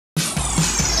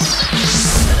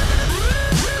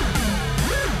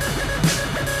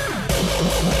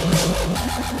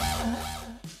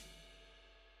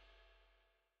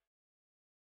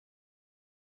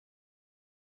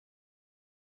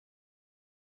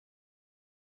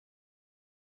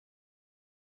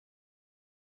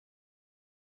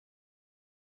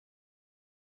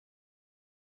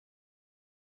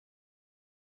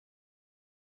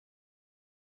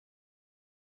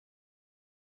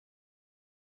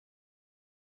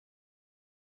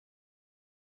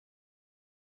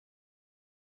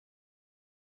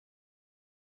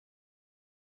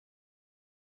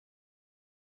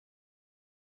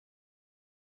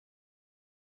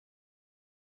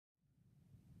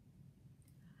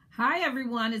Hi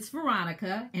everyone, it's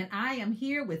Veronica, and I am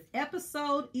here with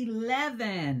episode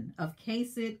 11 of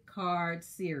C.A.S.E card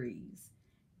series.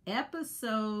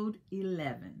 Episode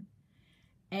 11.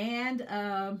 And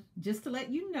just to let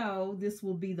you know, this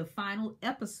will be the final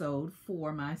episode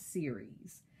for my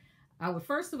series. I would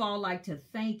first of all like to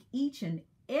thank each and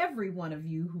every one of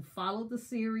you who followed the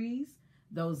series,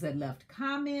 those that left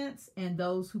comments, and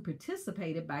those who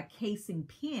participated by casing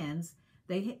pins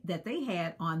that they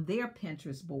had on their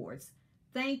Pinterest boards.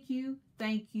 Thank you,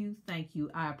 thank you, thank you.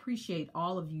 I appreciate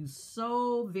all of you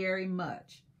so very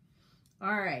much.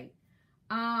 All right.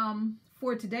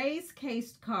 For today's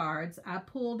cased cards, I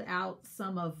pulled out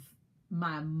some of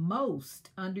my most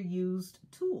underused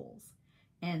tools,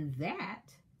 and that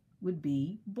would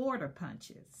be border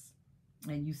punches.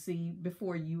 And you see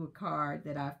before you a card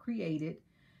that I've created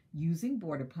using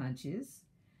border punches.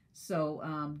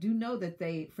 So do know that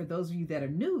for those of you that are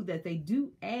new, that they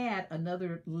do add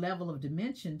another level of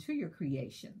dimension to your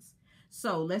creations.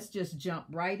 So let's just jump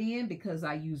right in because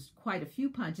I used quite a few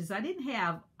punches. I didn't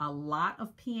have a lot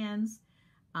of pins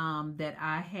that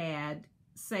I had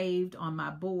saved on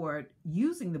my board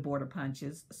using the border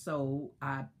punches. So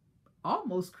I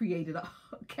almost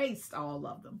cased all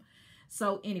of them.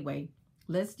 So anyway,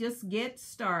 let's just get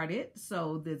started.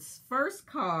 So this first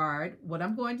card, what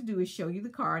I'm going to do is show you the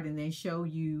card and then show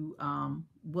you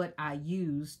what I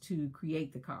used to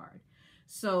create the card.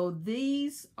 So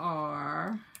these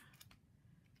are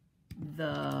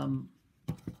the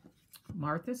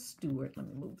Martha Stewart. Let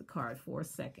me move the card for a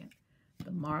second.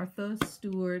 The Martha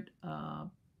Stewart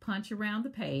punch around the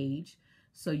page.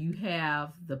 So you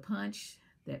have the punch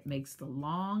that makes the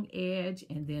long edge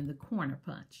and then the corner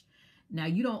punch. Now,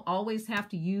 you don't always have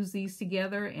to use these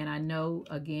together, and I know,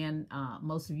 again,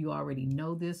 most of you already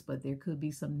know this, but there could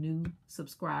be some new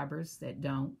subscribers that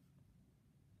don't.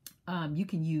 You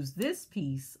can use this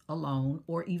piece alone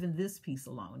or even this piece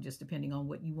alone, just depending on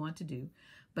what you want to do.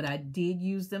 But I did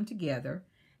use them together,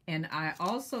 and I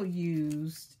also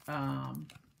used an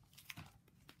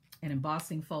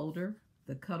embossing folder,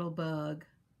 the Cuttlebug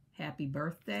Happy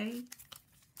Birthday.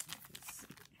 Let's see.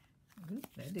 Ooh,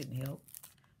 that didn't help.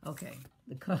 Okay,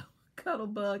 the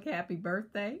Cuttlebug Happy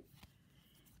Birthday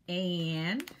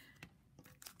and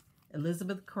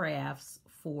Elizabeth Crafts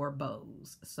 4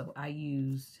 bows. So I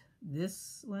used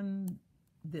this one,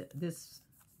 this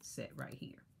set right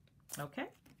here. Okay.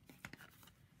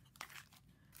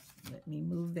 Let me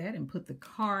move that and put the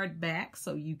card back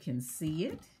so you can see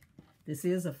it. This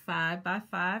is a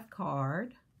 5x5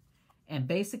 card. And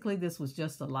basically this was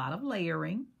just a lot of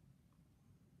layering.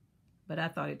 But I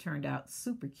thought it turned out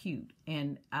super cute.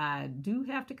 And I do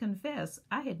have to confess,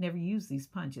 I had never used these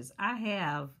punches. I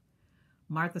have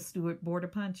Martha Stewart border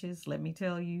punches, let me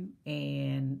tell you,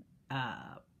 and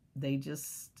they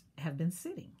just have been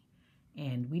sitting.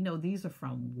 And we know these are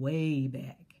from way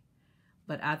back.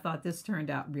 But I thought this turned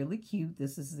out really cute.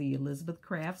 This is the Elizabeth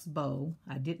Crafts bow.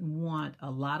 I didn't want a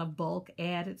lot of bulk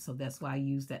added, so that's why I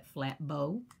used that flat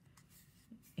bow.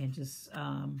 And just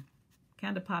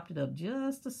kind of popped it up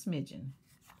just a smidgen.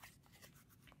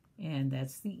 And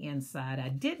that's the inside. I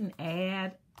didn't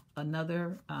add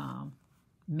another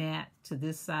mat to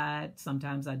this side.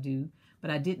 Sometimes I do,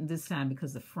 but I didn't this time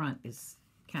because the front is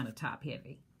kind of top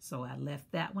heavy. So I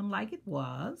left that one like it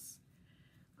was.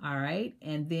 All right,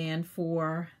 and then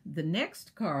for the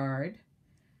next card,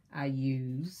 I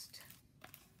used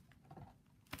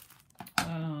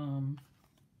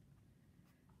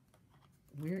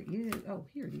where is, oh,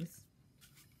 here it is.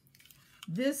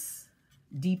 This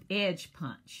deep edge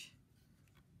punch.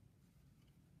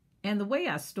 And the way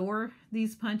I store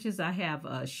these punches, I have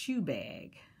a shoe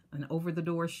bag, an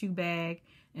over-the-door shoe bag,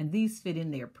 and these fit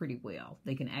in there pretty well.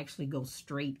 They can actually go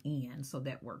straight in, so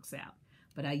that works out.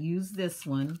 But I use this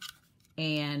one,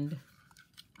 and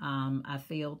I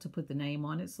failed to put the name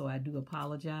on it, so I do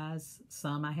apologize.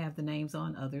 Some I have the names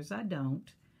on, others I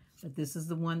don't. But this is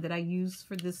the one that I used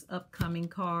for this upcoming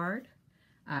card.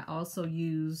 I also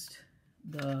used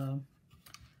the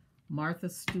Martha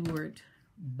Stewart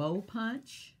bow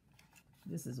punch.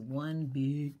 This is one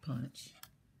big punch.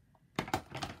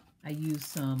 I used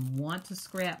some Want to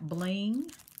Scrap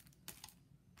Bling,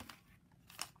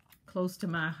 Close to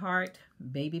My Heart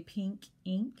baby pink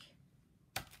ink,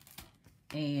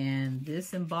 and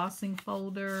this embossing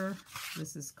folder.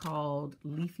 This is called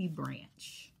Leafy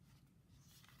Branch.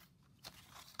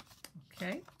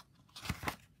 Okay.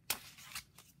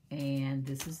 And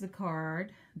this is the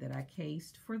card that I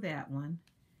cased for that one.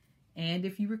 And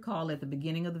if you recall, at the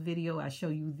beginning of the video, I show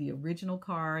you the original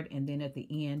card, and then at the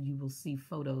end, you will see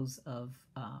photos of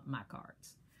my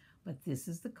cards. But this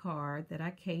is the card that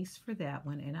I cased for that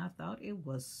one, and I thought it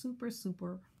was super,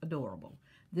 super adorable.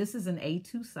 This is an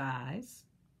A2 size,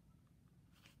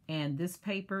 and this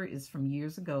paper is from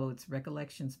years ago. It's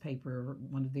Recollections paper,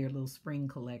 one of their little spring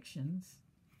collections.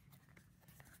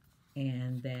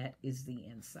 And that is the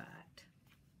inside.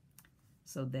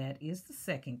 So that is the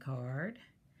second card.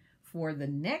 For the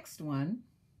next one,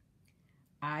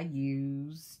 I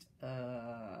used,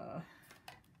 okay,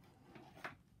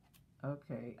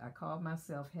 I called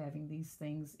myself having these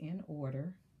things in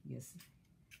order. Yes.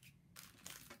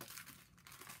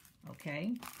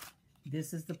 Okay,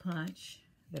 this is the punch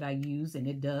that I use, and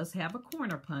it does have a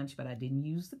corner punch, but I didn't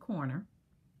use the corner.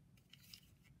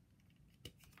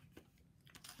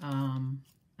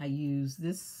 I use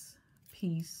this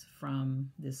piece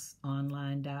from this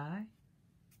online die,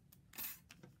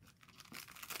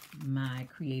 my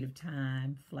Creative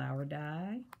Time flower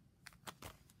die,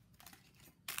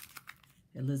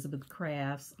 Elizabeth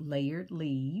Crafts Layered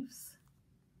Leaves,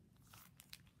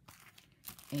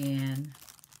 and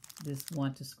this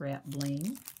Want to Scrap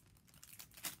Bling.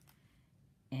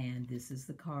 And this is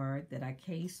the card that I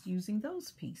cased using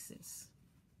those pieces.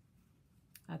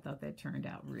 I thought that turned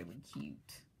out really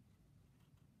cute.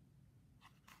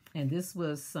 And this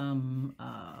was some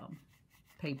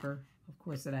paper, of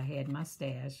course, that I had in my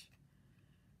stash.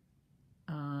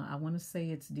 I want to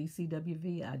say it's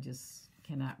DCWV. I just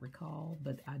cannot recall,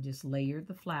 but I just layered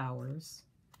the flowers.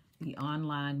 The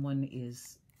online one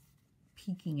is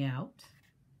Peeking Out.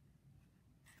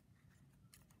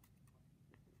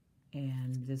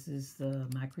 And this is the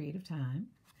My Creative Time.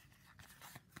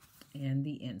 And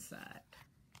the inside.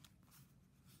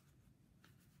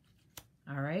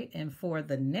 All right, and for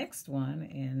the next one,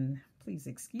 and please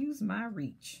excuse my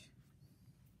reach,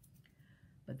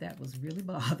 but that was really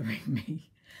bothering me.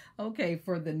 Okay,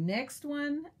 for the next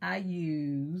one, I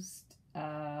used,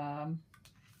 and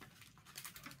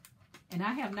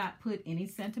I have not put any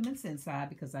sentiments inside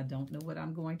because I don't know what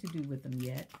I'm going to do with them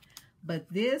yet,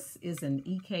 but this is an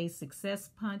EK Success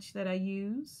punch that I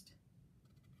used.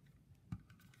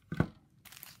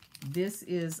 This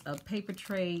is a paper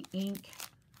tray ink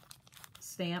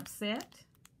stamp set,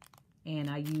 and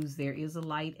I use There Is a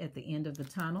Light at the End of the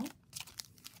Tunnel.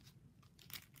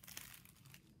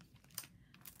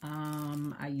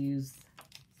 I use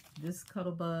this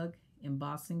Cuttlebug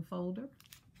embossing folder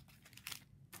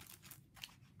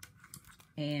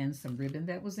and some ribbon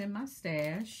that was in my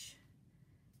stash,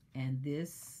 and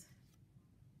this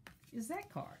is that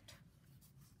card.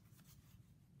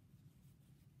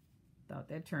 Thought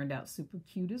that turned out super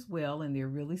cute as well, and they're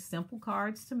really simple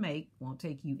cards to make. Won't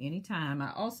take you any time.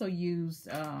 I also used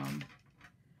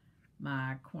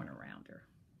my corner rounder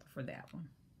for that one.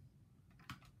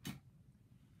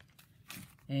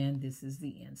 And this is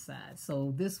the inside.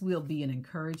 So this will be an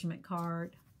encouragement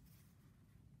card.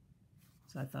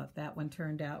 So I thought that one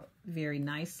turned out very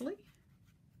nicely.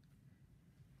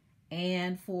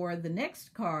 And for the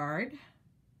next card,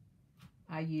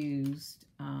 I used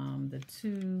the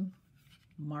two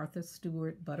Martha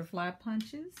Stewart butterfly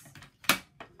punches,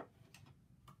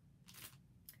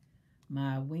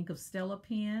 my Wink of Stella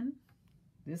pen.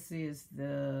 This is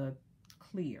the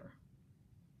clear.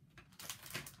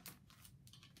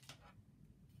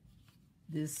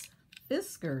 This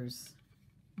Fiskars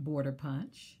border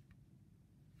punch,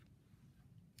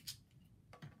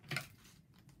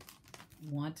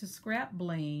 Want to Scrap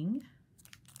Bling,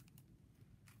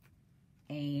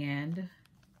 and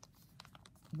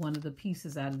one of the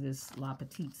pieces out of this La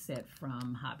Petite set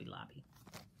from Hobby Lobby.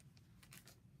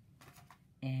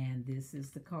 And this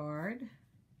is the card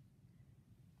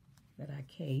that I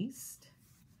cased.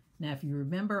 Now, if you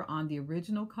remember on the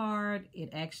original card, it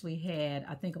actually had,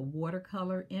 I think, a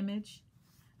watercolor image.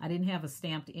 I didn't have a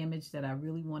stamped image that I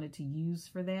really wanted to use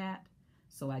for that,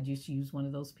 so I just used one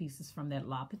of those pieces from that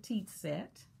La Petite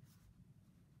set.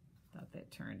 Thought that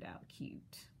turned out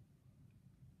cute.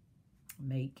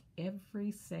 Make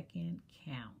every second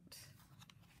count.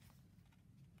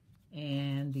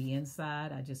 And the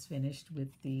inside, I just finished with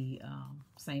the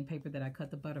same paper that I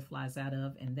cut the butterflies out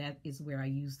of, and that is where I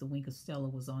used the Wink of Stella,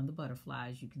 was on the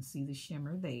butterflies. You can see the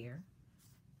shimmer there.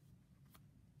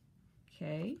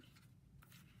 Okay.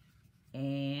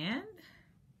 And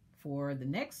for the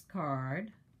next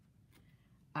card,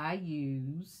 I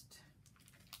used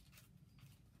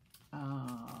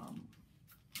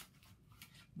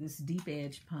this Deep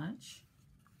Edge punch,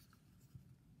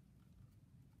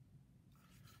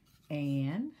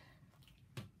 and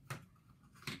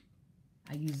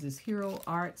I used this Hero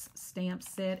Arts stamp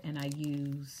set, and I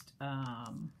used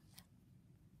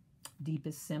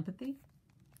Deepest Sympathy.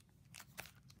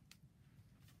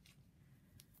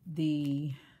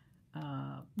 the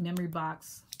memory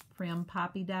box Prim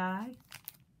Poppy die.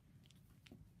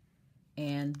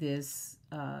 And this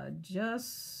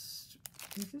is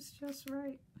this just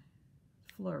right?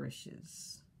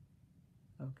 Flourishes.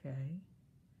 Okay.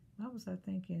 What was I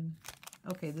thinking?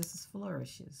 Okay, this is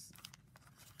Flourishes.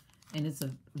 And it's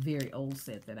a very old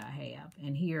set that I have.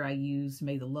 And here I use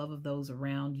May the love of those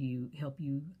around you help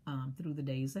you through the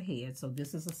days ahead. So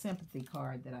this is a sympathy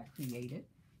card that I created.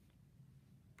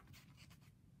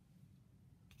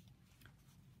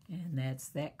 And that's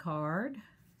that card.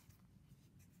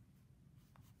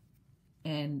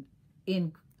 And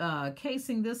in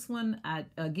casing this one, I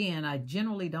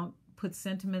generally don't put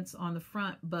sentiments on the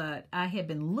front, but I had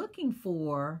been looking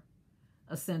for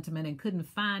a sentiment and couldn't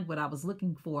find what I was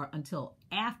looking for until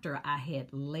after I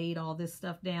had laid all this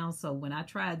stuff down. So when I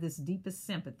tried this Deepest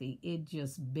Sympathy, it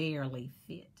just barely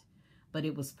fit, but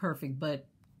it was perfect. But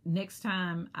next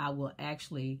time I will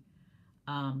actually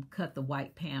cut the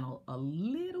white panel a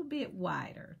little bit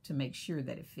wider to make sure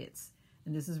that it fits.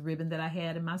 And this is ribbon that I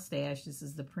had in my stash. This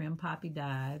is the Prim Poppy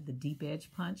die, the deep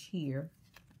edge punch here,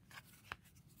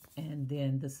 and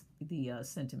then the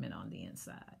sentiment on the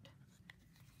inside.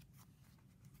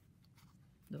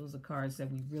 Those are cards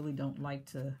that we really don't like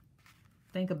to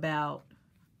think about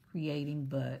creating,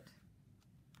 but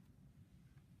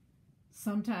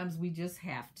sometimes we just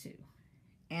have to.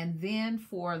 And then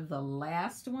for the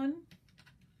last one,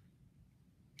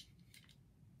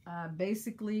 I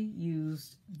basically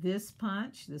used this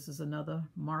punch. This is another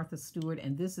Martha Stewart,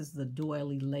 and this is the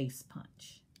doily lace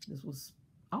punch. This was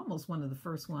almost one of the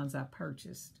first ones I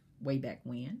purchased way back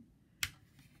when.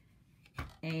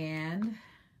 And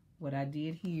what I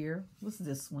did here was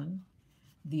this one.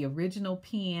 The original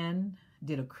pen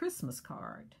did a Christmas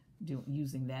card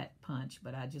using that punch,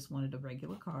 but I just wanted a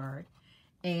regular card.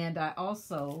 And I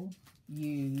also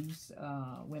used,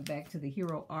 went back to the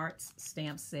Hero Arts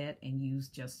stamp set and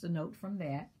used just a note from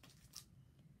that.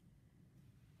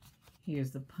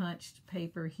 Here's the punched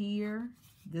paper here.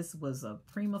 This was a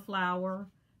Prima Flower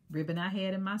ribbon I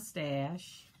had in my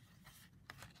stash.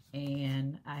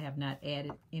 And I have not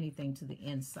added anything to the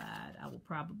inside. I will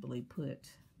probably put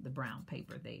the brown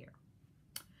paper there.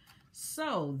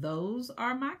 So those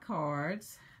are my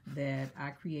cards that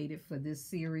I created for this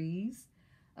series.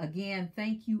 Again,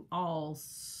 thank you all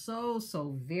so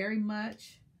very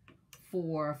much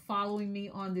for following me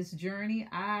on this journey.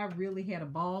 I really had a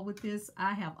ball with this.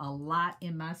 I have a lot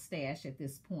in my stash at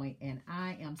this point, and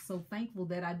I am so thankful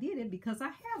that I did it because I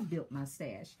have built my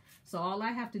stash. So all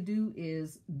I have to do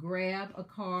is grab a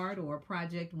card or a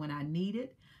project when I need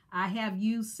it. I have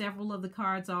used several of the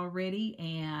cards already,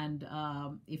 and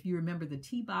if you remember the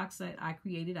tea box that I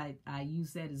created, I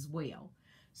used that as well.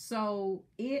 So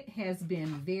it has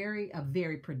been a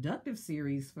very productive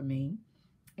series for me.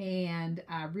 And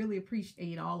I really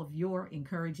appreciate all of your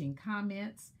encouraging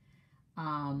comments.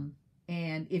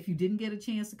 And if you didn't get a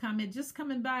chance to comment, just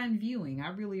coming by and viewing, I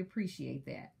really appreciate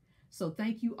that. So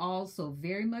thank you all so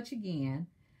very much again.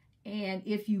 And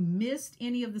if you missed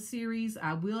any of the series,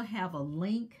 I will have a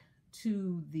link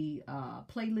to the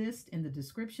playlist in the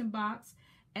description box,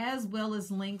 as well as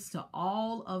links to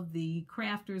all of the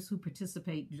crafters who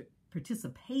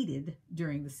participated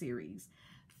during the series.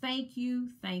 Thank you,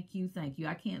 thank you, thank you.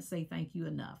 I can't say thank you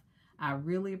enough. I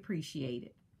really appreciate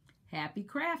it. Happy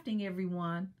crafting,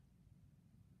 everyone.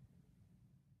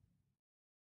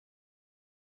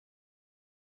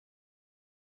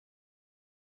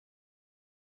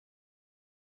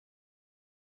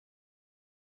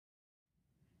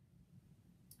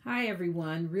 Hi,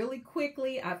 everyone. Really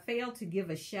quickly, I failed to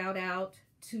give a shout out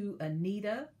to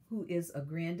Anita, who is a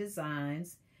Grand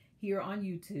Designs here on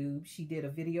YouTube. She did a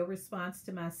video response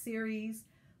to my series.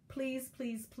 Please,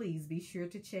 please, please be sure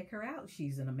to check her out.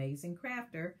 She's an amazing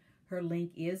crafter. Her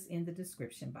link is in the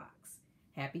description box.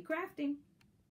 Happy crafting!